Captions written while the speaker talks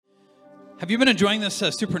Have you been enjoying this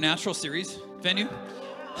Supernatural series, Venue?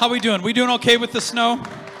 How we doing? We doing okay with the snow?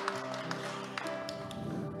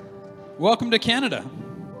 Welcome to Canada.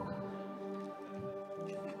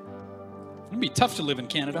 It'd be tough to live in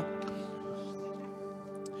Canada.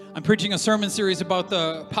 I'm preaching a sermon series about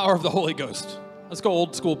the power of the Holy Ghost. Let's go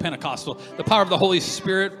old school Pentecostal. The power of the Holy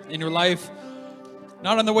Spirit in your life.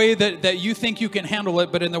 Not in the way that you think you can handle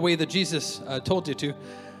it, but in the way that Jesus told you to.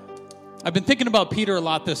 I've been thinking about Peter a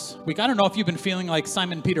lot this week. I don't know if you've been feeling like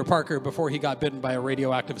Simon Peter Parker before he got bitten by a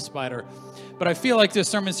radioactive spider. But I feel like this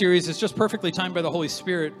sermon series is just perfectly timed by the Holy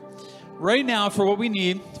Spirit right now for what we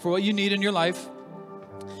need, for what you need in your life.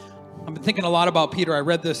 I've been thinking a lot about Peter. I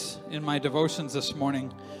read this in my devotions this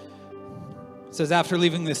morning. It says, after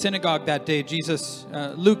leaving the synagogue that day,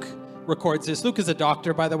 Luke records this. Luke is a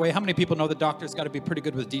doctor, by the way. How many people know the doctor's got to be pretty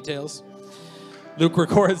good with details? Luke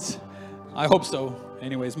records. I hope so.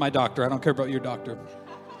 Anyways, my doctor. I don't care about your doctor.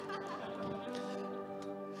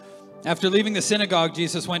 After leaving the synagogue,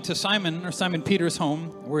 Jesus went to Simon Peter's home,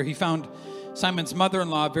 where he found Simon's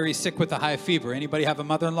mother-in-law very sick with a high fever. Anybody have a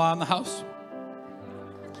mother-in-law in the house?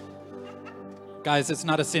 Guys, it's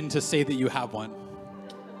not a sin to say that you have one.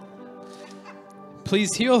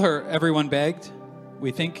 Please heal her, everyone begged. We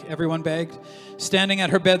think everyone begged. Standing at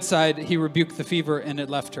her bedside, he rebuked the fever and it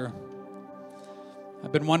left her.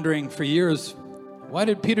 I've been wondering for years, why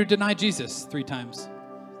did Peter deny Jesus 3 times?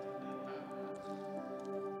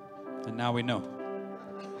 And now we know.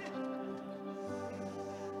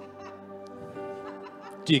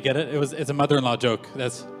 Do you get it? It's a mother-in-law joke.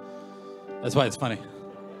 That's why it's funny.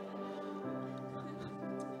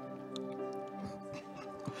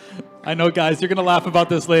 I know, guys, you're going to laugh about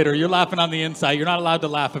this later. You're laughing on the inside. You're not allowed to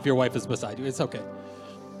laugh if your wife is beside you. It's okay.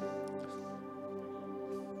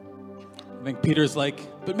 I think Peter's like,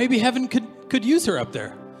 but maybe heaven could use her up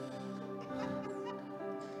there.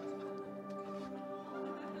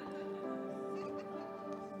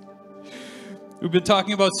 We've been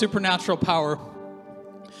talking about supernatural power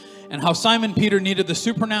and how Simon Peter needed the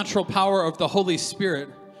supernatural power of the Holy Spirit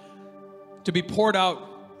to be poured out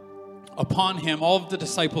upon him. All of the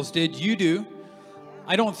disciples did. You do.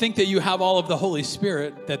 I don't think that you have all of the Holy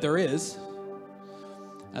Spirit that there is.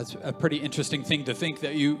 That's a pretty interesting thing to think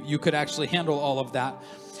that you could actually handle all of that.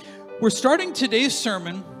 We're starting today's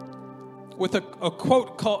sermon with a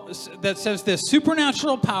quote that says this: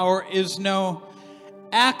 supernatural power is no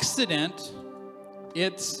accident,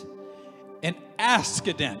 it's an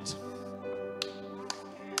accident.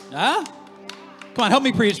 Huh? Come on, help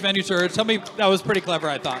me preach, Venue Church. Help me. That was pretty clever,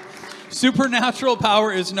 I thought. Supernatural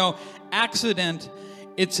power is no accident,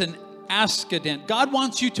 it's an accident. God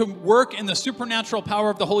wants you to work in the supernatural power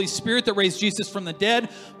of the Holy Spirit that raised Jesus from the dead,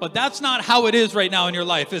 but that's not how it is right now in your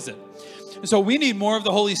life, is it? So we need more of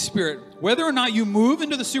the Holy Spirit. Whether or not you move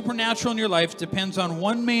into the supernatural in your life depends on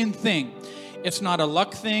one main thing. It's not a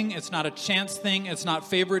luck thing, it's not a chance thing, it's not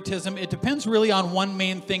favoritism. It depends really on one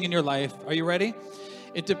main thing in your life. Are you ready?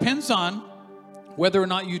 It depends on whether or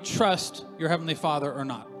not you trust your Heavenly Father or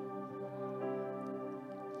not.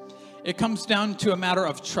 It comes down to a matter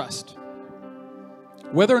of trust.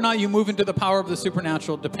 Whether or not you move into the power of the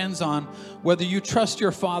supernatural depends on whether you trust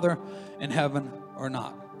your Father in heaven or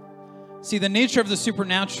not. See, the nature of the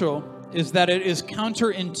supernatural is that it is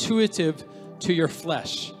counterintuitive to your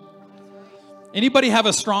flesh. Anybody have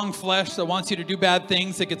a strong flesh that wants you to do bad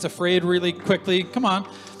things, that gets afraid really quickly? Come on.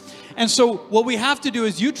 And so what we have to do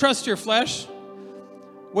is you trust your flesh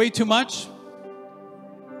way too much.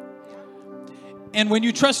 And when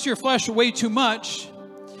you trust your flesh way too much,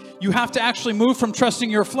 you have to actually move from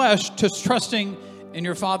trusting your flesh to trusting in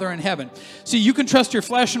your Father in heaven. See, you can trust your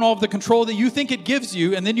flesh and all of the control that you think it gives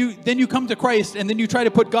you, and then you come to Christ, and then you try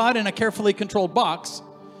to put God in a carefully controlled box.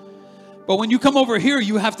 But when you come over here,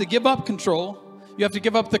 you have to give up control. You have to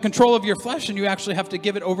give up the control of your flesh, and you actually have to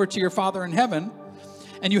give it over to your Father in heaven.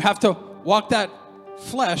 And you have to walk that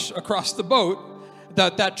flesh across the boat,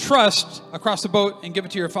 that trust across the boat, and give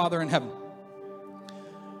it to your Father in heaven.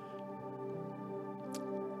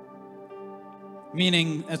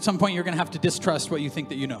 Meaning, at some point, you're going to have to distrust what you think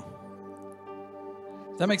that you know.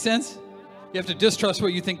 Does that make sense? You have to distrust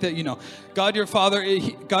what you think that you know. God your Father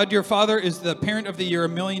is the parent of the year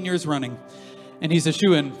 1,000,000 years running. And he's a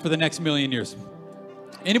shoo-in for the next 1,000,000 years.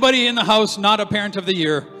 Anybody in the house not a parent of the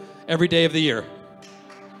year every day of the year?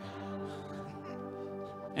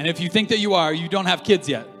 And if you think that you are, you don't have kids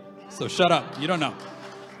yet. So shut up. You don't know.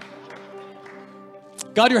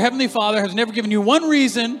 God, your Heavenly Father, has never given you one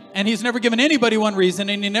reason, and he's never given anybody one reason,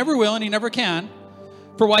 and he never will, and he never can,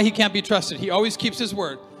 for why he can't be trusted. He always keeps his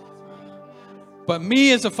word. But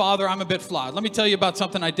me as a father, I'm a bit flawed. Let me tell you about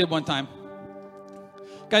something I did one time.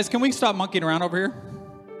 Guys, can we stop monkeying around over here?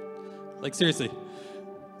 Like, seriously.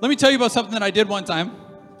 Let me tell you about something that I did one time.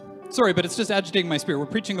 Sorry, but it's just agitating my spirit. We're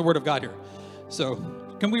preaching the Word of God here. So,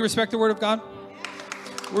 can we respect the Word of God?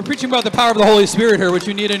 We're preaching about the power of the Holy Spirit here, which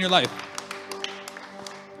you need in your life.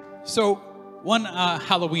 So, one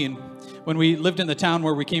Halloween, when we lived in the town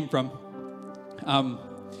where we came from,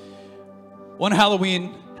 one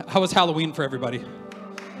Halloween, how was Halloween for everybody?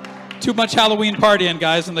 Too much Halloween partying,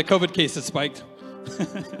 guys, and the COVID cases spiked.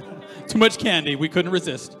 Too much candy, we couldn't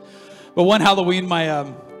resist. But one Halloween,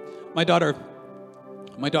 my daughter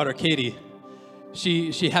Katie,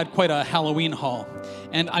 she had quite a Halloween haul.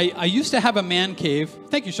 And I used to have a man cave.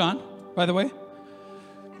 Thank you, Sean, by the way.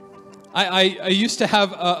 I used to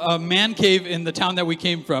have a man cave in the town that we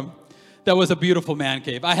came from that was a beautiful man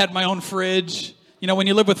cave. I had my own fridge. You know, when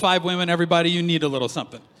you live with 5 women, everybody, you need a little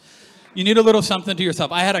something. You need a little something to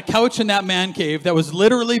yourself. I had a couch in that man cave that was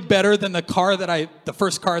literally better than the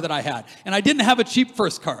first car that I had. And I didn't have a cheap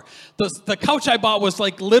first car. The couch I bought was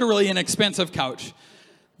like literally an expensive couch.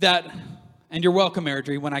 And you're welcome,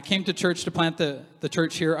 Airdrie. When I came to church to plant the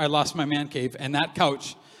church here, I lost my man cave. And that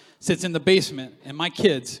couch sits in the basement. And my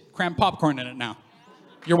kids cram popcorn in it now.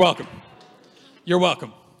 You're welcome. You're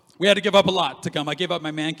welcome. We had to give up a lot to come. I gave up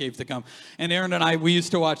my man cave to come. And Aaron and I, we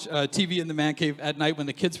used to watch TV in the man cave at night when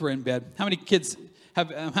the kids were in bed. How many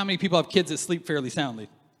people have kids that sleep fairly soundly?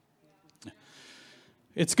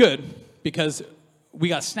 It's good because we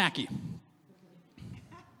got snacky.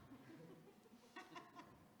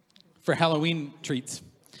 For Halloween treats.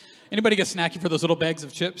 Anybody get snacky for those little bags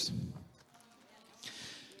of chips?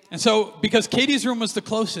 And so, because Katie's room was the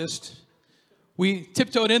closest, we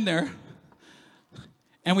tiptoed in there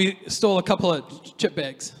and we stole a couple of chip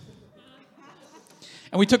bags.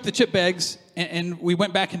 And we took the chip bags and we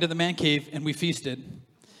went back into the man cave and we feasted.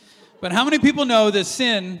 But how many people know that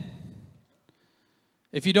sin,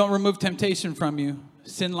 if you don't remove temptation from you,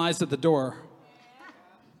 sin lies at the door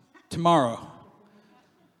tomorrow.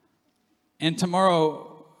 And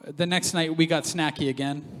tomorrow, the next night, we got snacky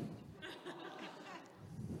again.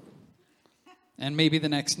 And maybe the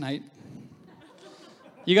next night.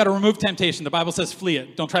 You got to remove temptation. The Bible says flee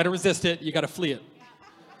it. Don't try to resist it. You got to flee it.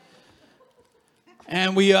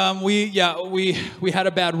 And we had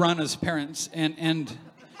a bad run as parents. And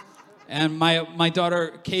my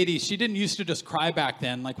daughter, Katie, she didn't used to just cry back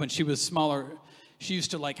then. Like when she was smaller, she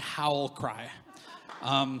used to like howl cry.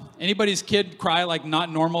 Anybody's kid cry like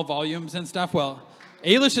not normal volumes and stuff? Well,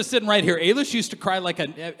 Ailish is sitting right here. Ailish used to cry like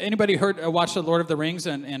anybody watched The Lord of the Rings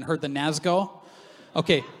and heard the Nazgul?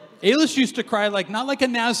 Okay, Ailish used to cry like, not like a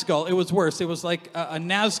Nazgul, it was worse. It was like a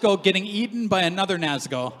Nazgul getting eaten by another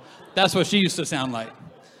Nazgul. That's what she used to sound like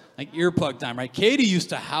earplug time, right? Katie used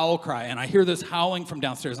to howl cry, and I hear this howling from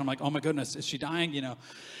downstairs. I'm like, oh my goodness, is she dying, you know?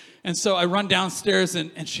 And so I run downstairs,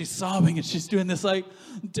 and she's sobbing, and she's doing this like,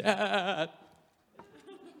 Dad,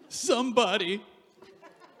 somebody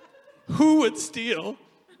who would steal?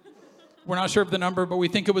 We're not sure of the number, but we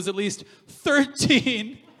think it was at least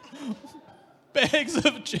 13 bags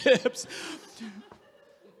of chips.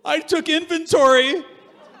 I took inventory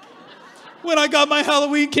when I got my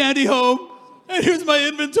Halloween candy home. And here's my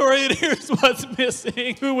inventory, and here's what's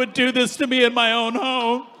missing. Who would do this to me in my own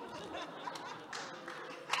home?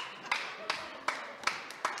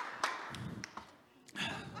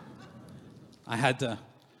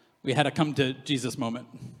 We had to come to Jesus moment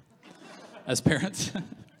as parents.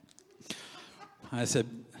 I said,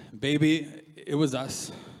 baby, it was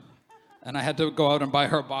us. And I had to go out and buy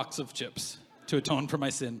her a box of chips to atone for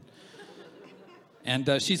my sin.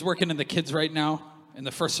 And she's working in the kids right now. In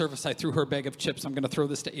the first service, I threw her a bag of chips. I'm going to throw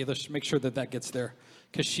this to Ailish to make sure that gets there,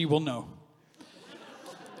 because she will know.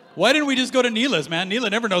 Why didn't we just go to Neela's, man?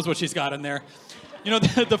 Neela never knows what she's got in there. You know,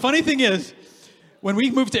 the funny thing is, when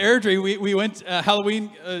we moved to Airdrie, we went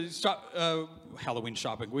Halloween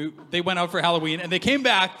shopping. They went out for Halloween, and they came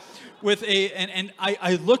back with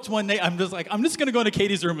I looked one day. I'm just going to go into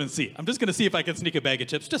Katie's room and see. I'm just going to see if I can sneak a bag of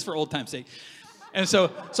chips, just for old time's sake. And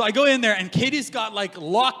so I go in there, and Katie's got like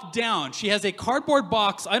locked down. She has a cardboard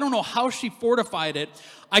box. I don't know how she fortified it.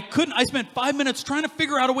 I spent 5 minutes trying to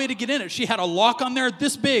figure out a way to get in it. She had a lock on there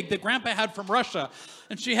this big that Grandpa had from Russia,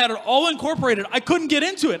 and she had it all incorporated. I couldn't get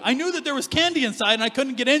into it. I knew that there was candy inside, and I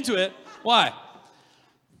couldn't get into it. Why?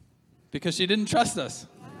 Because she didn't trust us.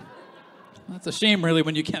 That's a shame, really,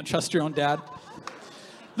 when you can't trust your own dad.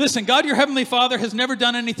 Listen, God, your heavenly Father, has never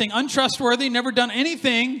done anything untrustworthy, never done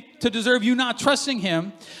anything to deserve you not trusting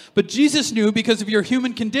him. But Jesus knew, because of your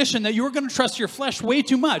human condition, that you were going to trust your flesh way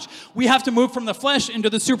too much. We have to move from the flesh into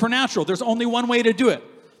the supernatural. There's only one way to do it.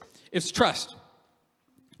 It's trust.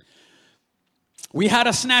 We had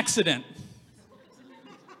a snackcident.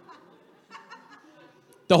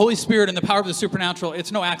 The Holy Spirit and the power of the supernatural, it's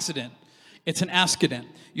no accident. It's an askident.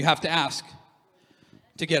 You have to ask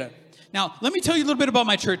to get it. Now, let me tell you a little bit about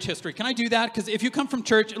my church history. Can I do that? Because if you come from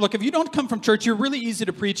church, look, if you don't come from church, you're really easy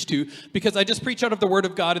to preach to because I just preach out of the Word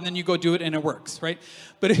of God and then you go do it and it works, right?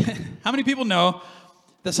 But how many people know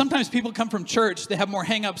that sometimes people come from church, they have more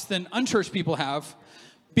hang-ups than unchurched people have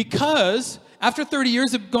because after 30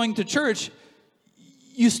 years of going to church,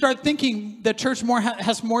 you start thinking that church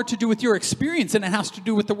has more to do with your experience than it has to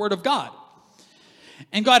do with the Word of God.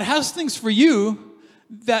 And God has things for you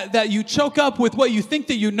that you choke up with what you think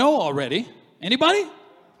that you know already. Anybody?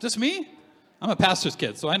 Just me? I'm a pastor's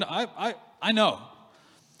kid, so I know.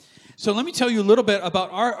 So let me tell you a little bit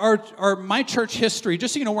about my church history,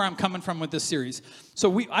 just so you know where I'm coming from with this series.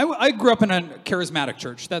 So I grew up in a charismatic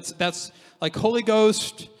church. That's like Holy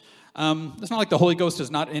Ghost. It's not like the Holy Ghost is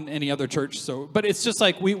not in any other church. But it's just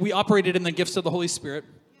like we operated in the gifts of the Holy Spirit,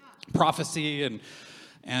 prophecy and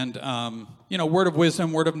word of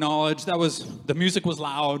wisdom, word of knowledge. The music was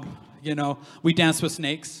loud. We danced with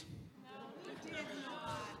snakes.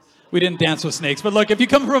 We didn't dance with snakes. But look, if you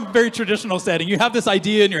come from a very traditional setting, you have this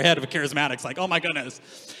idea in your head of a charismatic. It's like, oh my goodness,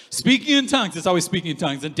 speaking in tongues. It's always speaking in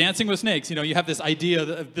tongues. And dancing with snakes, you have this idea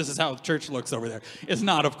that this is how the church looks over there. It's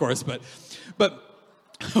not, of course, but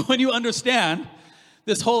when you understand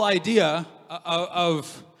this whole idea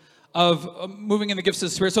of moving in the gifts of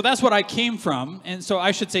the Spirit. So that's what I came from. And so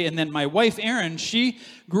I should say, and then my wife, Erin, she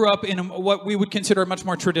grew up in what we would consider a much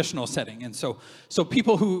more traditional setting. And so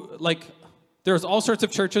people who, there's all sorts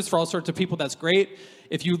of churches for all sorts of people. That's great.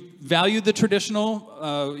 If you value the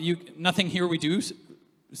traditional, nothing here we do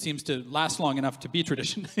seems to last long enough to be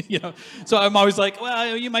tradition, So I'm always like,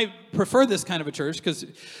 well, you might prefer this kind of a church,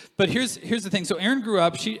 but here's the thing. So Erin grew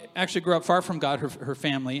up. She actually grew up far from God. Her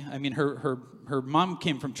family. I mean, her mom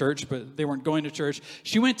came from church, but they weren't going to church.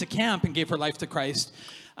 She went to camp and gave her life to Christ.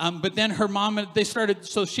 But then her mom,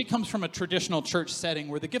 so she comes from a traditional church setting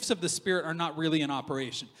where the gifts of the Spirit are not really in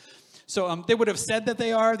operation. So they would have said that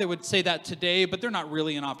they are. They would say that today, but they're not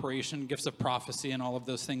really in operation. Gifts of prophecy and all of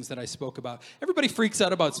those things that I spoke about. Everybody freaks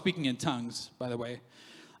out about speaking in tongues, by the way.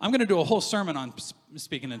 I'm going to do a whole sermon on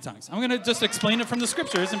speaking in tongues. I'm going to just explain it from the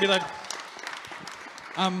scriptures and be like,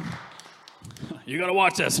 you got to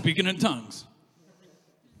watch that, speaking in tongues.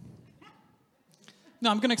 No,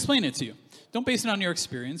 I'm going to explain it to you. Don't base it on your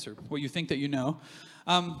experience or what you think that you know.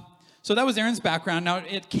 So that was Erin's background. Now,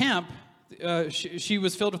 at camp, she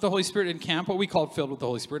was filled with the Holy Spirit in camp, what we called filled with the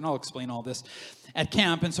Holy Spirit, and I'll explain all this at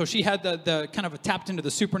camp. And so she had the kind of tapped into the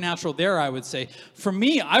supernatural there, I would say. For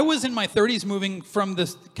me, I was in my 30s moving from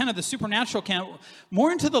this kind of the supernatural camp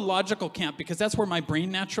more into the logical camp because that's where my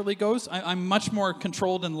brain naturally goes. I'm much more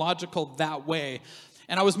controlled and logical that way.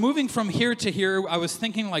 And I was moving from here to here. I was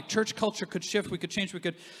thinking like church culture could shift, we could change,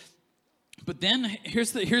 But then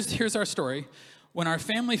here's our story. When our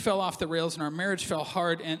family fell off the rails and our marriage fell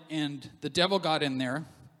hard and the devil got in there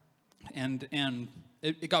and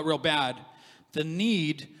it got real bad, the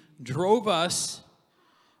need drove us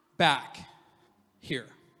back here.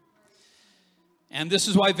 And this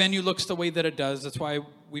is why Venue looks the way that it does. That's why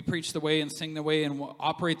we preach the way and sing the way and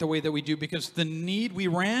operate the way that we do, because the need, we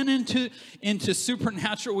ran into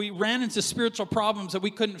supernatural, we ran into spiritual problems that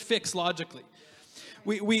we couldn't fix logically.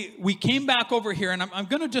 We came back over here, and I'm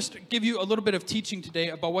going to just give you a little bit of teaching today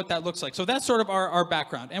about what that looks like. So that's sort of our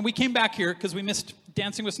background. And we came back here because we missed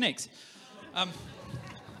dancing with snakes.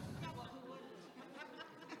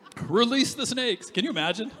 Release the snakes. Can you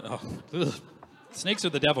imagine? Oh, snakes are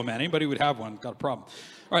the devil, man. Anybody who would have one got a problem.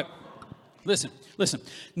 All right, listen.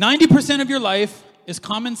 90% of your life is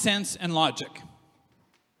common sense and logic.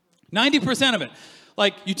 90% of it.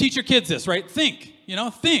 Like, you teach your kids this, right? Think.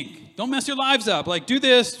 Don't mess your lives up. Like, do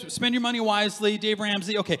this, spend your money wisely, Dave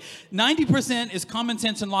Ramsey. Okay, 90% is common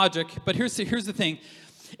sense and logic, but here's the thing.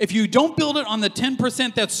 If you don't build it on the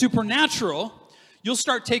 10% that's supernatural, you'll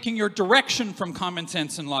start taking your direction from common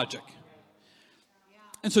sense and logic.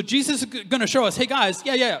 And so Jesus is going to show us, hey guys,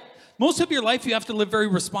 most of your life you have to live very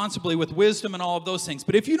responsibly with wisdom and all of those things.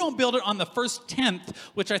 But if you don't build it on the first 10th,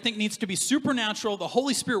 which I think needs to be supernatural, the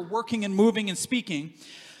Holy Spirit working and moving and speaking,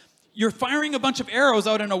 you're firing a bunch of arrows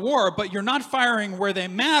out in a war, but you're not firing where they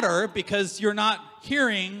matter because you're not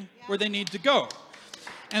hearing where they need to go.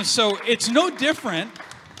 And so it's no different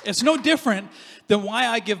than why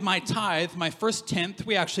I give my tithe, my first 10th.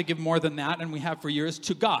 We actually give more than that, and we have for years,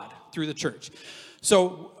 to God through the church.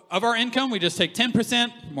 So of our income, we just take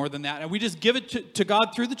 10%, more than that, and we just give it to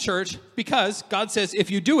God through the church because God says, if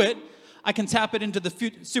you do it, I can tap it into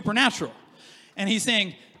the supernatural. And he's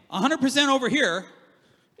saying, 100% over here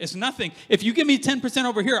It's nothing. If you give me 10%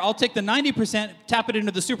 over here, I'll take the 90%, tap it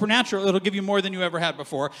into the supernatural. It'll give you more than you ever had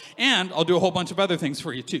before. And I'll do a whole bunch of other things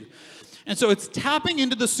for you too. And so it's tapping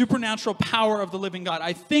into the supernatural power of the living God.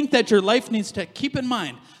 I think that your life needs to keep in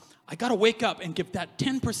mind, I got to wake up and give that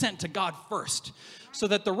 10% to God first so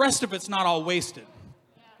that the rest of it's not all wasted.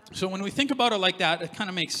 So when we think about it like that, it kind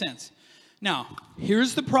of makes sense. Now,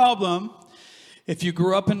 here's the problem if you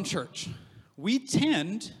grew up in church. We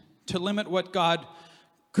tend to limit what God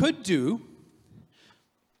could do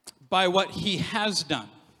by what he has done.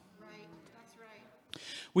 Right, that's right.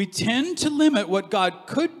 We tend to limit what God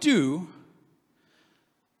could do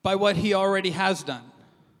by what he already has done.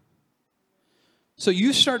 So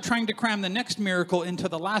you start trying to cram the next miracle into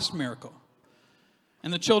the last miracle.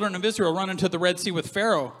 And the children of Israel run into the Red Sea with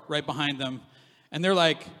Pharaoh right behind them. And they're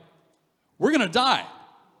like, we're going to die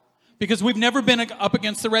because we've never been up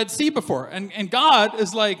against the Red Sea before. And God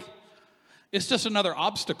is like, it's just another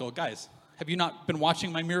obstacle. Guys, have you not been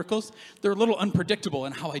watching my miracles? They're a little unpredictable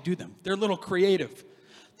in how I do them. They're a little creative.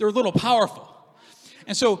 They're a little powerful.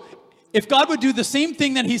 And so if God would do the same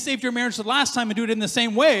thing that he saved your marriage the last time and do it in the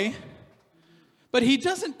same way, but he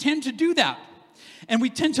doesn't tend to do that. And we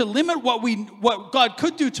tend to limit what God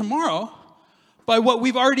could do tomorrow by what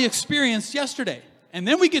we've already experienced yesterday. And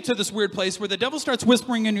then we get to this weird place where the devil starts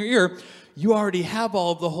whispering in your ear, you already have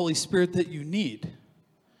all of the Holy Spirit that you need.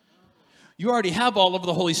 You already have all of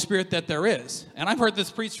the Holy Spirit that there is. And I've heard this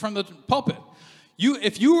preached from the pulpit.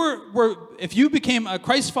 If you became a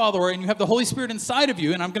Christ follower and you have the Holy Spirit inside of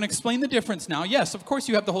you, and I'm going to explain the difference now. Yes, of course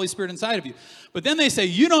you have the Holy Spirit inside of you. But then they say,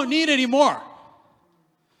 you don't need any more.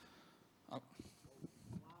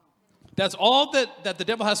 That's all that the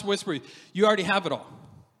devil has to whisper. You already have it all.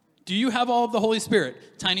 Do you have all of the Holy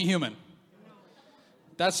Spirit? Tiny human.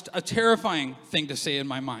 That's a terrifying thing to say in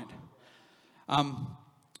my mind.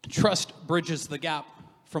 Trust bridges the gap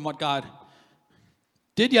from what God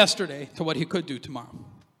did yesterday to what he could do tomorrow.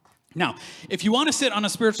 Now, if you want to sit on a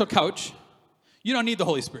spiritual couch, you don't need the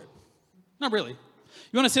Holy Spirit. Not really.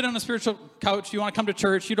 You want to sit on a spiritual couch, you want to come to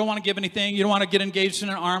church, you don't want to give anything, you don't want to get engaged in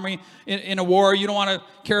an army, in a war, you don't want to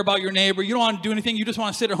care about your neighbor, you don't want to do anything, you just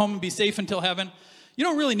want to sit at home and be safe until heaven. You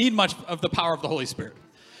don't really need much of the power of the Holy Spirit.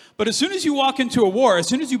 But as soon as you walk into a war, as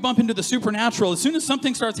soon as you bump into the supernatural, as soon as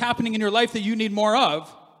something starts happening in your life that you need more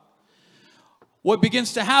of, what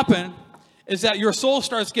begins to happen is that your soul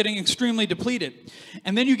starts getting extremely depleted.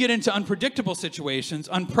 And then you get into unpredictable situations,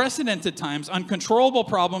 unprecedented times, uncontrollable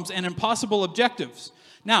problems, and impossible objectives.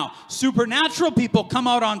 Now, supernatural people come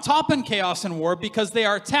out on top in chaos and war because they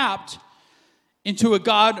are tapped into a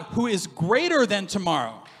God who is greater than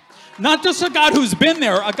tomorrow. Not just a God who's been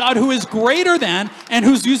there, a God who is greater than and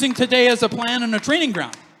who's using today as a plan and a training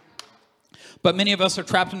ground. But many of us are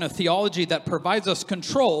trapped in a theology that provides us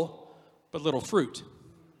control but little fruit.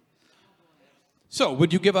 So,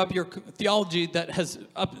 would you give up your theology that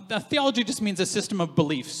theology just means a system of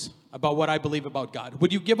beliefs about what I believe about God.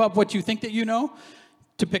 Would you give up what you think that you know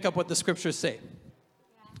to pick up what the scriptures say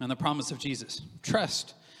and the promise of Jesus?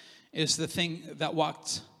 Trust is the thing that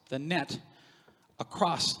walks the net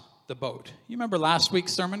across the boat. You remember last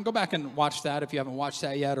week's sermon? Go back and watch that if you haven't watched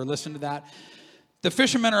that yet or listened to that. The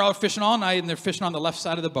fishermen are out fishing all night and they're fishing on the left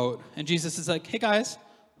side of the boat. And Jesus is like, hey guys,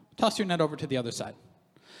 toss your net over to the other side.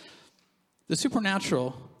 The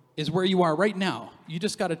supernatural is where you are right now. You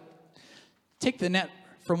just got to take the net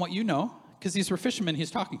from what you know, because these were fishermen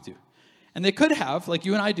he's talking to. And they could have, like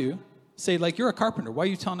you and I do, say, like, you're a carpenter. Why are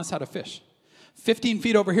you telling us how to fish? 15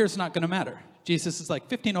 feet over here is not going to matter. Jesus is like,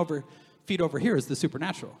 15 feet over here is the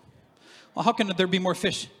supernatural. Well, how can there be more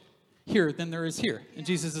fish here than there is here? And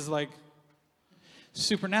Jesus is like,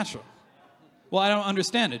 supernatural. Well, I don't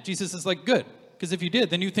understand it. Jesus is like, good. Because if you did,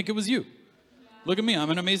 then you'd think it was you. Look at me, I'm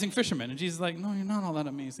an amazing fisherman. And Jesus is like, no, you're not all that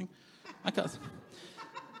amazing.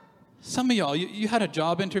 Some of y'all, you had a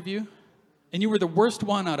job interview, and you were the worst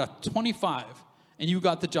one out of 25, and you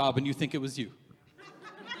got the job, and you think it was you.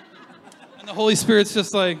 And the Holy Spirit's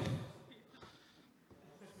just like,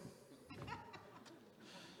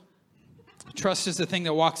 trust is the thing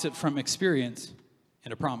that walks it from experience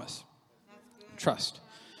into promise. Trust.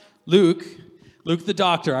 Luke the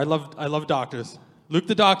doctor, I love doctors. Luke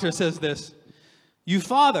the doctor says this, you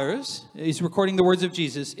fathers, he's recording the words of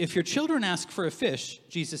Jesus, if your children ask for a fish,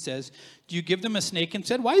 Jesus says, do you give them a snake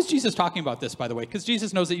instead? Why is Jesus talking about this, by the way? Because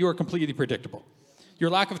Jesus knows that you are completely predictable.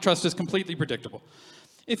 Your lack of trust is completely predictable.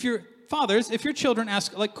 If your children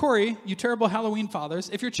ask, like Corey, you terrible Halloween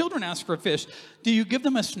fathers, if your children ask for a fish, do you give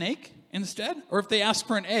them a snake instead? Or if they ask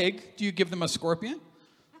for an egg, do you give them a scorpion?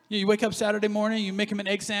 You wake up Saturday morning, you make them an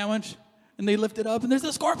egg sandwich, and they lift it up, and there's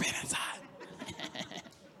a scorpion inside.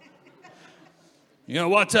 You gotta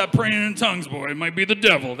watch that praying in tongues, boy. It might be the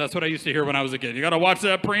devil. That's what I used to hear when I was a kid. You gotta watch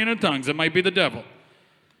that praying in tongues. It might be the devil.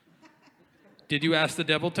 Did you ask the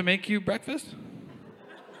devil to make you breakfast?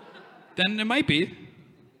 Then it might be.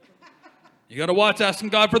 You gotta watch asking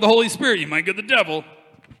God for the Holy Spirit. You might get the devil.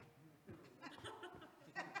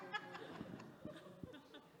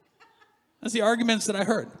 That's the arguments that I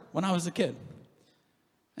heard when I was a kid.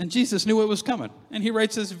 And Jesus knew what was coming. And he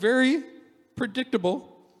writes this very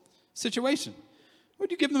predictable situation. Would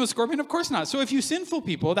you give them a scorpion? Of course not. So if you sinful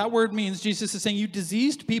people, that word means Jesus is saying you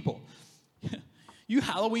diseased people. You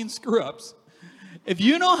Halloween screw-ups. If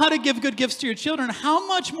you know how to give good gifts to your children, how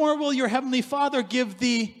much more will your Heavenly Father give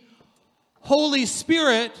the Holy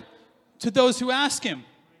Spirit to those who ask him?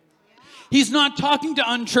 He's not talking to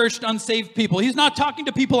unchurched, unsaved people. He's not talking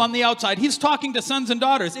to people on the outside. He's talking to sons and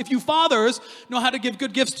daughters. If you fathers know how to give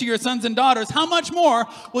good gifts to your sons and daughters, how much more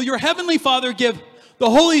will your Heavenly Father give the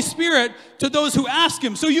Holy Spirit to those who ask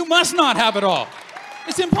him? So you must not have it all.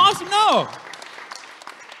 It's impossible. No.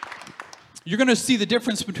 You're going to see the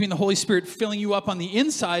difference between the Holy Spirit filling you up on the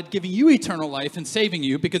inside, giving you eternal life and saving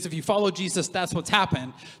you, because if you follow Jesus, that's what's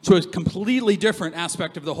happened, to a completely different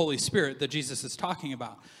aspect of the Holy Spirit that Jesus is talking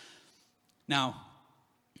about. Now,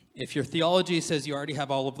 if your theology says you already have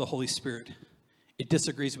all of the Holy Spirit, it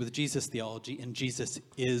disagrees with Jesus' theology, and Jesus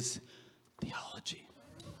is theology.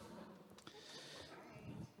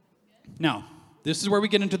 Now, this is where we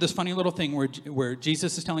get into this funny little thing where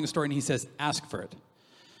Jesus is telling a story and he says, ask for it.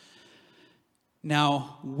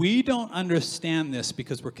 Now, we don't understand this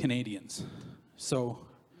because we're Canadians. So,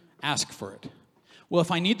 ask for it. Well,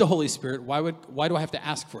 if I need the Holy Spirit, why do I have to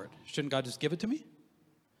ask for it? Shouldn't God just give it to me?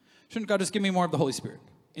 Shouldn't God just give me more of the Holy Spirit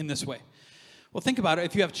in this way? Well, think about it.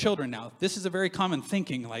 If you have children now, this is a very common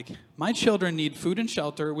thinking. Like, my children need food and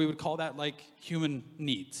shelter. We would call that like human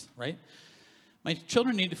needs, right? My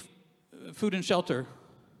children need food and shelter.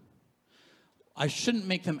 I shouldn't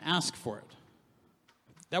make them ask for it.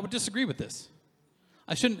 That would disagree with this.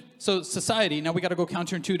 I shouldn't. So society, now we got to go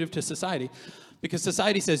counterintuitive to society, because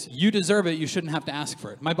society says you deserve it, you shouldn't have to ask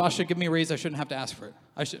for it. My boss should give me a raise, I shouldn't have to ask for it.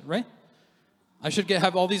 I should, right? I should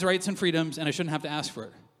have all these rights and freedoms, and I shouldn't have to ask for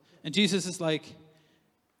it. And Jesus is like,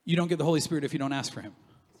 you don't get the Holy Spirit if you don't ask for him.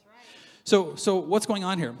 That's right. So what's going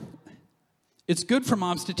on here? It's good for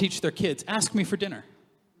moms to teach their kids, ask me for dinner.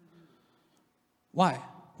 Why?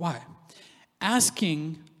 Why?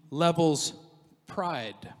 Asking levels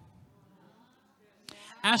pride.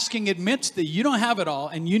 Asking admits that you don't have it all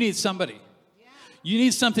and you need somebody. You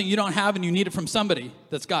need something you don't have and you need it from somebody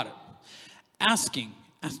that's got it. Asking.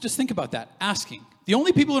 Just think about that. Asking. The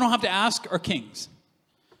only people who don't have to ask are kings.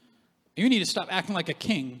 You need to stop acting like a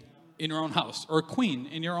king in your own house or a queen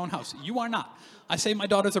in your own house. You are not. I say my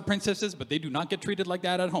daughters are princesses, but they do not get treated like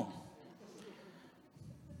that at home.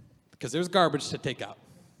 Because there's garbage to take out.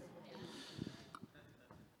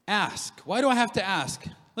 Ask. Why do I have to ask?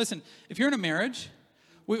 Listen, if you're in a marriage,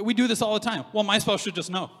 we do this all the time. Well, my spouse should just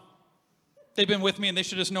know. They've been with me and they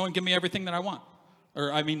should just know and give me everything that I want.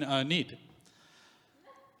 Or, need.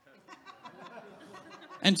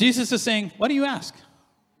 And Jesus is saying, why do you ask?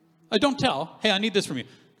 Don't tell. Hey, I need this from you.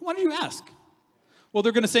 Why do you ask? Well,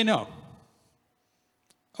 they're going to say no.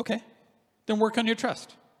 Okay. Then work on your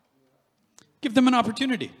trust. Give them an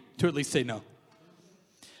opportunity to at least say no.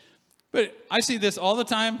 But I see this all the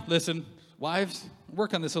time. Listen, wives,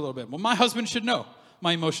 work on this a little bit. Well, my husband should know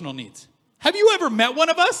my emotional needs. Have you ever met one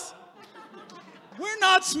of us? We're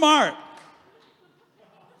not smart.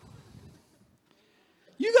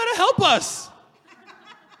 You got to help us.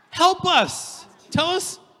 Help us. Tell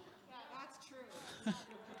us. Yeah, that's true.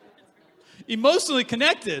 Emotionally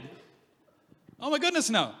connected. Oh my goodness,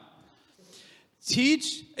 no.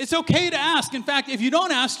 Teach. It's okay to ask. In fact, if you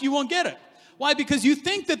don't ask, you won't get it. Why? Because you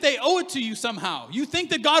think that they owe it to you somehow. You think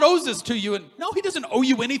that God owes this to you. And no, he doesn't owe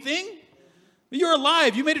you anything. You're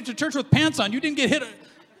alive. You made it to church with pants on. You didn't get hit.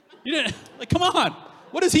 You didn't. Like, come on.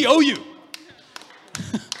 What does he owe you?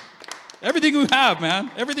 Everything you have,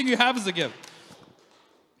 man. Everything you have is a gift.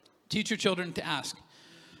 Teach your children to ask.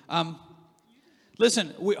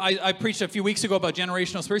 Listen, I preached a few weeks ago about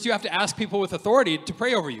generational spirits. You have to ask people with authority to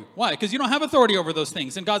pray over you. Why? Because you don't have authority over those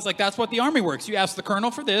things. And God's like, that's what the army works. You ask the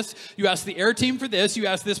colonel for this. You ask the air team for this. You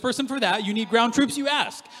ask this person for that. You need ground troops. You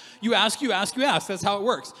ask. You ask, you ask, you ask. That's how it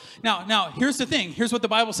works. Now, here's the thing. Here's what the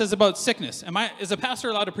Bible says about sickness. Is a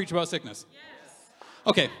pastor allowed to preach about sickness? Yes.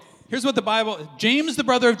 Okay. Here's what the Bible, James, the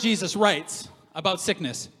brother of Jesus, writes about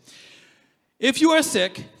sickness. If you are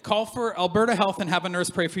sick, call for Alberta Health and have a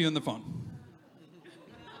nurse pray for you on the phone.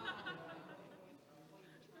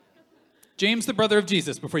 James, the brother of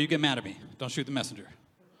Jesus, before you get mad at me, don't shoot the messenger.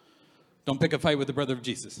 Don't pick a fight with the brother of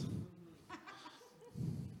Jesus.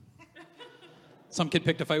 Some kid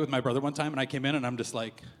picked a fight with my brother one time, and I came in, and I'm just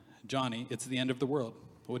like, Johnny, it's the end of the world.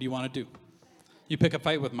 What do you want to do? You pick a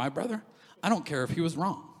fight with my brother? I don't care if he was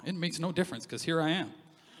wrong. It makes no difference, because here I am.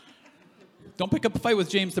 Don't pick up a fight with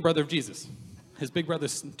James, the brother of Jesus. His big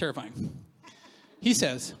brother's terrifying. He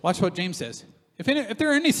says, watch what James says. If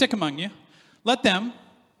there are any sick among you, let them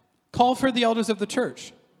call for the elders of the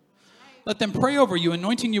church. Let them pray over you,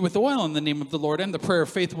 anointing you with oil in the name of the Lord, and the prayer of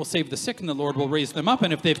faith will save the sick, and the Lord will raise them up,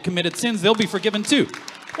 and if they've committed sins, they'll be forgiven too.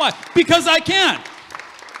 Why? Because I can.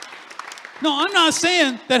 No, I'm not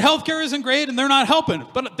saying that healthcare isn't great and they're not helping,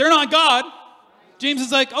 but they're not God. James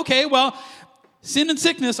is like, okay, well, sin and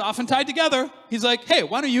sickness often tied together. He's like, hey,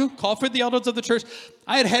 why don't you call for the elders of the church?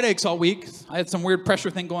 I had headaches all week. I had some weird pressure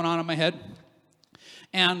thing going on in my head.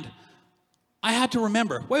 And I had to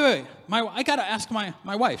remember, wait. I got to ask my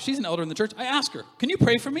wife. She's an elder in the church. I ask her, can you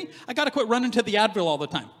pray for me? I got to quit running to the Advil all the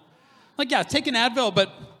time. Like, yeah, take an Advil,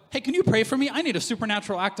 but hey, can you pray for me? I need a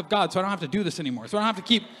supernatural act of God so I don't have to do this anymore. So I don't have to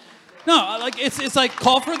keep... No, like it's like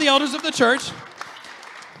call for the elders of the church.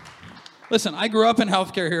 Listen, I grew up in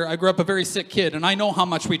healthcare here. I grew up a very sick kid, and I know how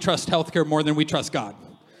much we trust healthcare more than we trust God.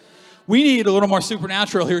 We need a little more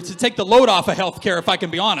supernatural here to take the load off of healthcare, if I can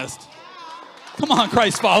be honest. Come on,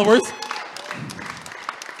 Christ followers.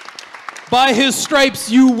 By his stripes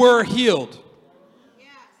you were healed.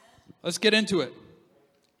 Let's get into it.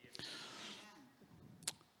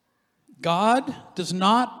 God does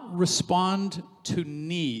not respond to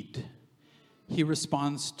need. He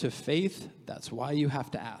responds to faith. That's why you have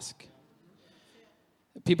to ask.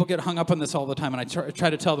 People get hung up on this all the time, and I try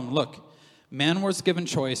to tell them, look, man was given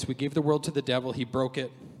choice. We gave the world to the devil. He broke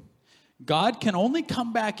it. God can only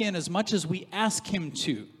come back in as much as we ask him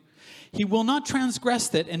to. He will not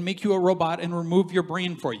transgress it and make you a robot and remove your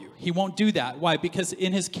brain for you. He won't do that. Why? Because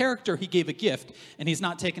in his character, he gave a gift, and he's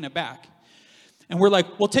not taking it back. And we're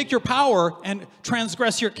like, well, take your power and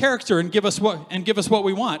transgress your character and give us what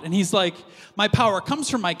we want. And he's like, my power comes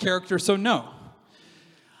from my character, so no.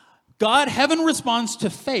 Heaven responds to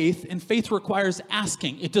faith, and faith requires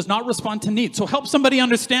asking. It does not respond to need. So help somebody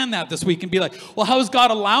understand that this week and be like, well, how is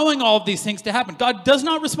God allowing all of these things to happen? God does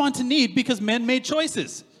not respond to need because men made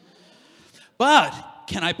choices. But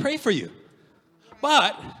can I pray for you?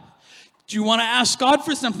 But do you want to ask God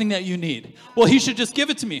for something that you need? Well, he should just give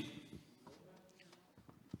it to me.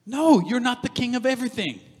 No, you're not the king of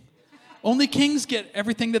everything. Only kings get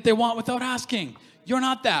everything that they want without asking. You're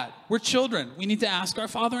not that. We're children. We need to ask our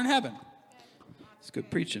Father in heaven. It's good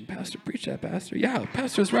preaching. Pastor, preach that, Pastor. Yeah,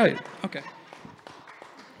 Pastor's right. Okay.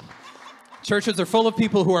 Churches are full of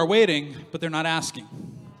people who are waiting, but they're not asking.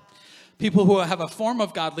 People who have a form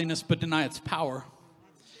of godliness but deny its power.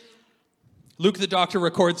 Luke the doctor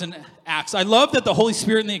records in Acts. I love that the Holy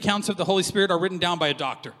Spirit and the accounts of the Holy Spirit are written down by a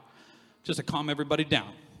doctor, just to calm everybody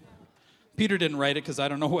down. Peter didn't write it because I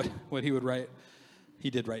don't know what he would write. He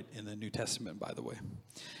did write in the New Testament, by the way.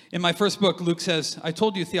 In my first book, Luke says, I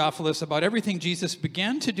told you, Theophilus, about everything Jesus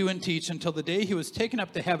began to do and teach until the day he was taken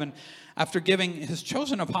up to heaven after giving his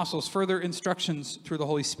chosen apostles further instructions through the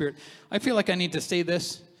Holy Spirit. I feel like I need to say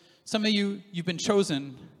this. Some of you've been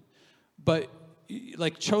chosen, but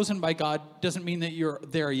like chosen by God doesn't mean that you're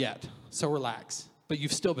there yet. So relax. But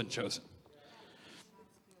you've still been chosen.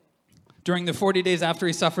 During the 40 days after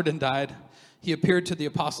he suffered and died, he appeared to the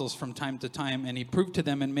apostles from time to time, and he proved to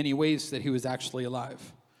them in many ways that he was actually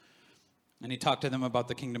alive. And he talked to them about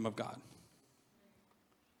the kingdom of God.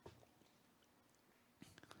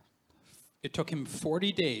 It took him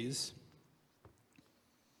 40 days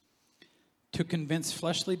to convince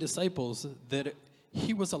fleshly disciples that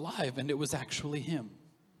he was alive and it was actually him.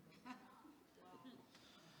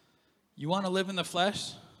 You want to live in the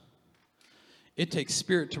flesh? It takes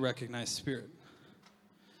spirit to recognize spirit.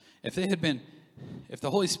 If the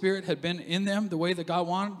Holy Spirit had been in them the way that God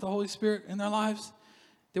wanted the Holy Spirit in their lives,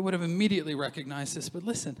 they would have immediately recognized this. But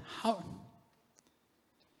listen,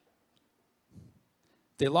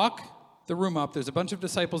 they lock the room up. There's a bunch of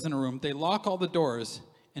disciples in a room. They lock all the doors,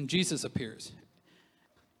 and Jesus appears.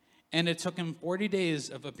 And it took him 40 days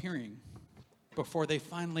of appearing before they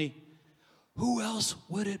finally, who else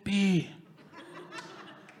would it be?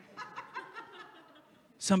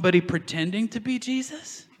 Somebody pretending to be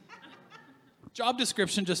Jesus? Job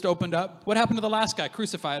description just opened up. What happened to the last guy?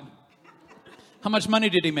 Crucified. How much money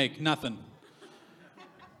did he make? Nothing.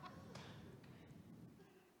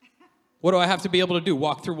 What do I have to be able to do?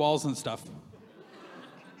 Walk through walls and stuff.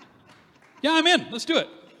 Yeah, I'm in. Let's do it.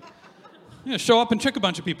 I'm going to show up and trick a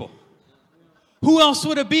bunch of people. Who else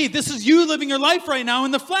would it be? This is you living your life right now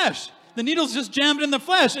in the flesh. The needle's just jammed in the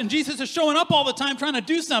flesh, and Jesus is showing up all the time trying to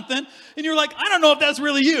do something, and you're like, I don't know if that's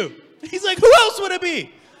really you. He's like, who else would it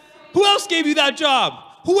be? Who else gave you that job?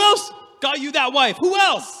 Who else got you that wife? Who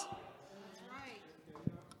else?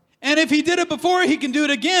 And if he did it before, he can do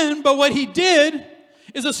it again. But what he did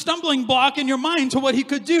is a stumbling block in your mind to what he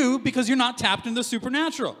could do because you're not tapped into the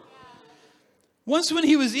supernatural. Once when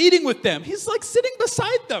he was eating with them, he's like sitting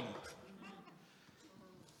beside them.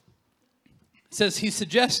 It says he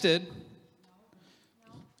suggested,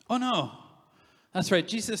 oh no, that's right,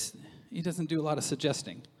 Jesus, he doesn't do a lot of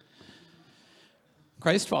suggesting.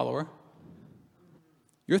 Christ follower,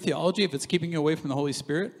 your theology, if it's keeping you away from the Holy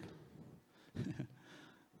Spirit,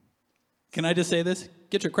 can I just say this?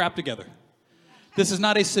 Get your crap together. This is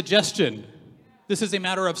not a suggestion. This is a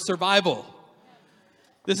matter of survival.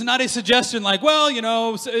 This is not a suggestion like, well, you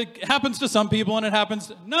know, it happens to some people and it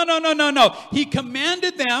happens. No. He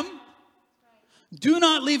commanded them, do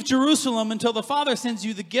not leave Jerusalem until the Father sends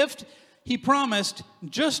you the gift he promised,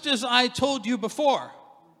 just as I told you before.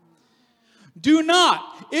 Do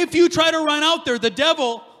not. If you try to run out there, the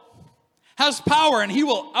devil has power and he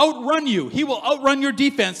will outrun you. He will outrun your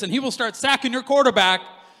defense and he will start sacking your quarterback.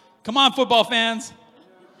 Come on, football fans.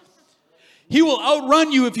 He will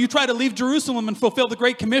outrun you if you try to leave Jerusalem and fulfill the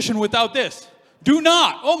Great Commission without this. Do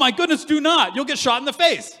not. Oh my goodness, do not. You'll get shot in the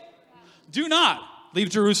face. Do not leave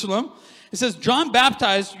Jerusalem. It says, John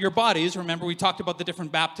baptized your bodies. Remember, we talked about the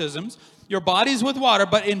different baptisms. Your bodies with water,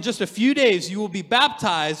 but in just a few days you will be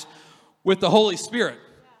baptized with the Holy Spirit.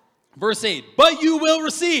 Verse 8, but you will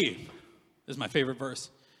receive. This is my favorite verse.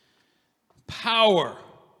 Power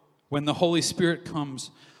when the Holy Spirit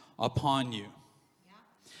comes upon you.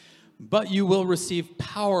 But you will receive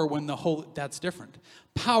power when that's different.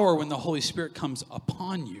 Power when the Holy Spirit comes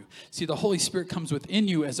upon you. See, the Holy Spirit comes within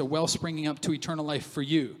you as a well springing up to eternal life for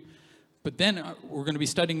you. But then we're going to be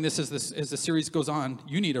studying this as the series goes on.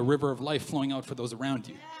 You need a river of life flowing out for those around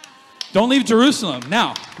you. Don't leave Jerusalem.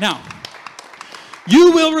 Now,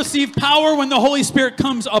 you will receive power when the Holy Spirit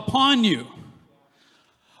comes upon you.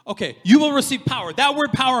 Okay, you will receive power. That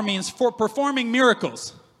word power means for performing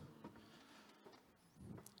miracles.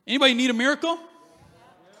 Anybody need a miracle?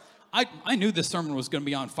 I knew this sermon was going to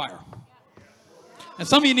be on fire. And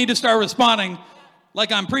some of you need to start responding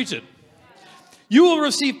like I'm preaching. You will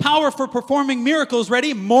receive power for performing miracles.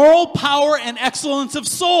 Ready? Moral power and excellence of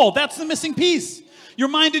soul. That's the missing piece. Your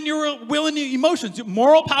mind and your will and your emotions.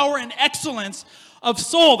 Moral power and excellence of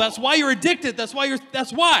soul. That's why you're addicted. That's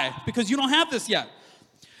why. Because you don't have this yet.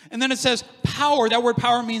 And then it says power. That word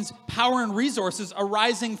power means power and resources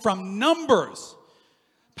arising from numbers.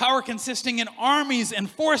 Power consisting in armies and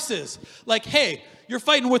forces. Like, hey, you're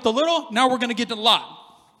fighting with the little, now we're going to get to a lot.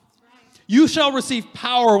 You shall receive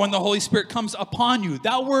power when the Holy Spirit comes upon you.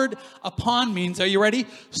 That word upon means, are you ready?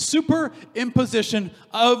 Superimposition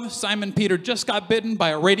of Simon Peter just got bitten by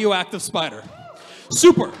a radioactive spider.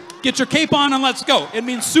 Super. Get your cape on and let's go. It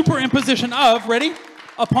means superimposition of, ready?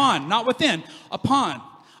 Upon, not within. Upon.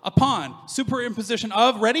 Superimposition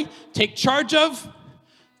of, ready? Take charge of,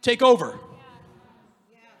 take over.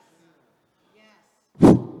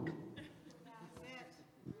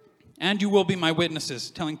 And you will be my witnesses,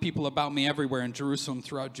 telling people about me everywhere in Jerusalem,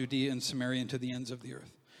 throughout Judea and Samaria, and to the ends of the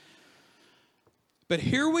earth. But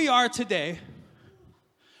here we are today,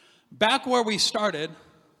 back where we started,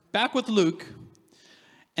 back with Luke,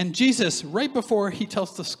 and Jesus, right before he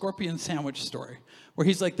tells the scorpion sandwich story, where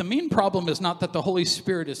he's like, the main problem is not that the Holy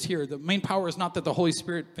Spirit is here. The main power is not that the Holy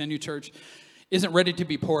Spirit, Venue Church, isn't ready to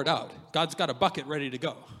be poured out. God's got a bucket ready to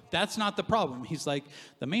go. That's not the problem. He's like,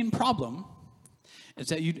 the main problem is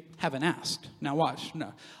that you haven't asked. Now watch.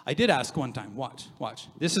 No, I did ask one time. Watch.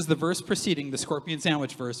 This is the verse preceding the scorpion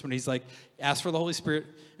sandwich verse when he's like, ask for the Holy Spirit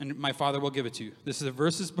and my Father will give it to you. This is the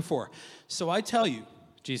verses before. So I tell you,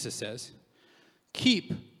 Jesus says,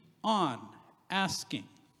 keep on asking.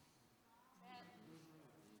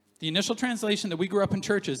 The initial translation that we grew up in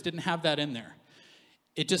churches didn't have that in there.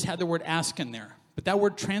 It just had the word ask in there. But that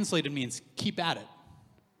word translated means keep at it.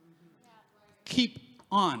 Keep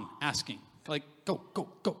on asking. Like, go.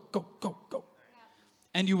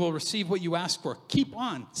 And you will receive what you ask for. Keep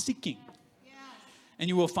on seeking. And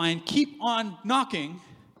you will find, keep on knocking,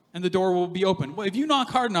 and the door will be open. Well, if you knock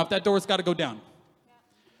hard enough, that door's got to go down.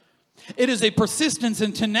 It is a persistence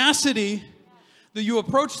and tenacity that you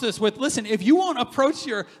approach this with. Listen, if you won't approach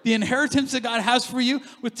the inheritance that God has for you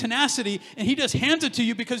with tenacity, and he just hands it to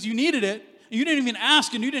you because you needed it, and you didn't even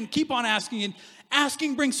ask, and you didn't keep on asking, and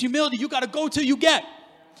asking brings humility. You got to go till you get.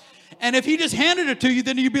 And if he just handed it to you,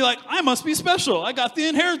 then you'd be like, I must be special. I got the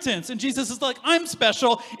inheritance. And Jesus is like, I'm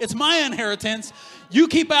special. It's my inheritance. You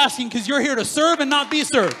keep asking because you're here to serve and not be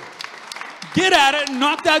served. Get at it and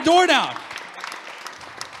knock that door down.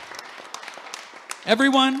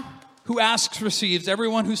 Everyone, who asks receives,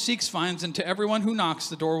 everyone who seeks finds, and to everyone who knocks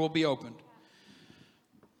the door will be opened.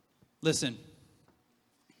 Listen,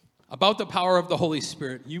 about the power of the Holy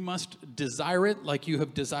Spirit, you must desire it like you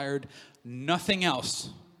have desired nothing else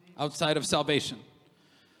outside of salvation.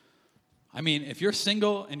 I mean, if you're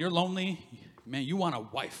single and you're lonely, man, you want a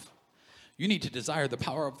wife. You need to desire the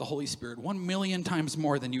power of the Holy Spirit 1,000,000 times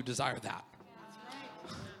more than you desire that.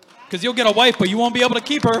 Because you'll get a wife, but you won't be able to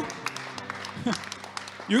keep her.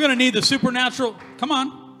 You're going to need the supernatural. Come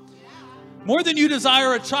on. More than you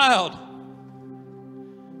desire a child.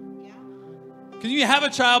 Because you have a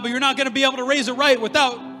child, but you're not going to be able to raise it right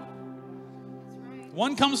without.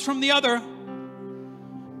 One comes from the other.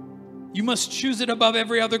 You must choose it above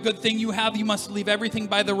every other good thing you have. You must leave everything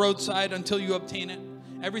by the roadside until you obtain it.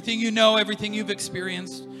 Everything you know, everything you've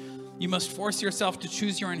experienced. You must force yourself to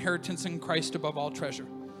choose your inheritance in Christ above all treasure.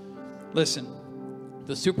 Listen,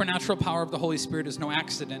 the supernatural power of the Holy Spirit is no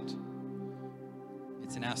accident.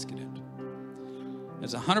 It's an accident.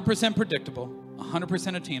 It's 100% predictable,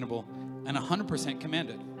 100% attainable, and 100%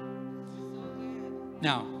 commanded.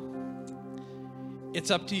 Now,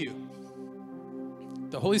 it's up to you.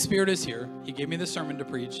 The Holy Spirit is here. He gave me the sermon to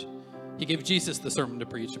preach. He gave Jesus the sermon to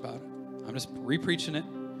preach about it. I'm just re-preaching it.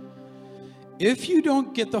 If you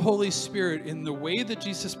don't get the Holy Spirit in the way that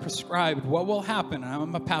Jesus prescribed, what will happen?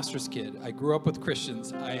 I'm a pastor's kid. I grew up with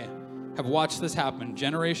Christians. I have watched this happen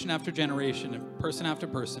generation after generation and person after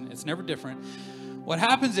person. It's never different. What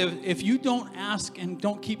happens if you don't ask and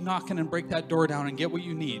don't keep knocking and break that door down and get what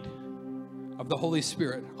you need of the Holy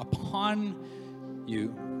Spirit upon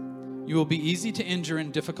you, you will be easy to injure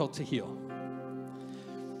and difficult to heal.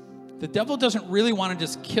 The devil doesn't really want to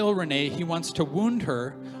just kill Renee. He wants to wound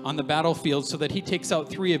her on the battlefield so that he takes out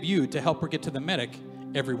 3 of you to help her get to the medic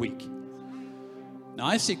every week. Now,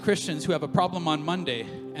 I see Christians who have a problem on Monday,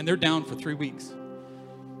 and they're down for 3 weeks.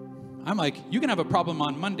 I'm like, you can have a problem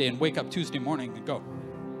on Monday and wake up Tuesday morning and go.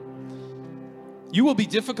 You will be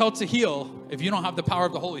difficult to heal if you don't have the power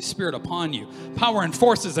of the Holy Spirit upon you. Power and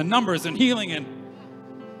forces and numbers and healing. And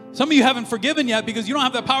some of you haven't forgiven yet because you don't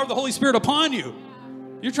have the power of the Holy Spirit upon you.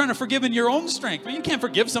 You're trying to forgive in your own strength. But you can't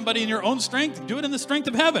forgive somebody in your own strength. Do it in the strength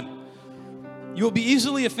of heaven. You will be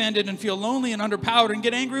easily offended and feel lonely and underpowered and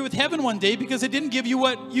get angry with heaven one day because it didn't give you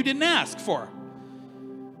what you didn't ask for.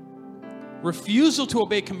 Refusal to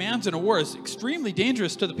obey commands in a war is extremely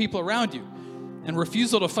dangerous to the people around you. And a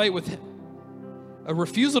refusal to fight with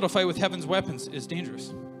heaven's weapons is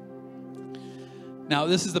dangerous. Now,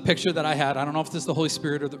 this is the picture that I had. I don't know if this is the Holy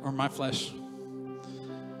Spirit or my flesh.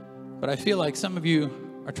 But I feel like some of you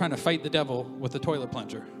are trying to fight the devil with a toilet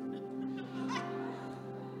plunger.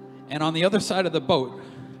 And on the other side of the boat,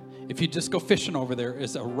 if you just go fishing over there,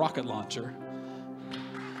 is a rocket launcher.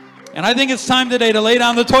 And I think it's time today to lay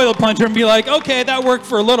down the toilet plunger and be like, okay, that worked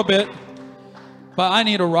for a little bit, but I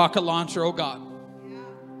need a rocket launcher, oh God.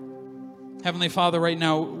 Heavenly Father, right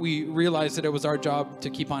now, we realize that it was our job to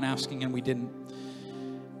keep on asking, and we didn't.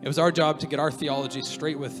 It was our job to get our theology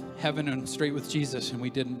straight with heaven and straight with Jesus, and we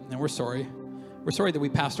didn't, and we're sorry. We're sorry that we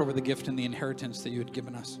passed over the gift and the inheritance that you had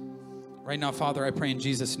given us. Right now, Father, I pray in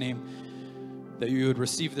Jesus' name that you would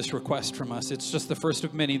receive this request from us. It's just the first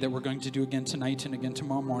of many that we're going to do again tonight and again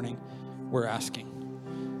tomorrow morning. We're asking,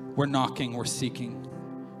 we're knocking, we're seeking.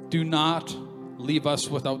 Do not leave us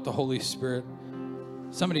without the Holy Spirit.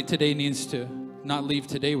 Somebody today needs to not leave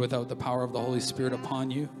today without the power of the Holy Spirit upon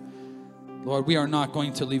you. Lord, we are not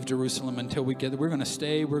going to leave Jerusalem until we get there. We're going to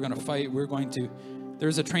stay. We're going to fight.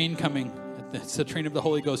 There's a train coming. It's the train of the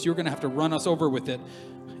Holy Ghost. You're going to have to run us over with it.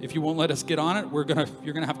 If you won't let us get on it, you're going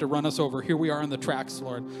to have to run us over. Here we are on the tracks,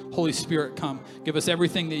 Lord. Holy Spirit, come. Give us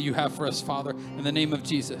everything that you have for us, Father. In the name of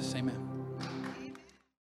Jesus, amen.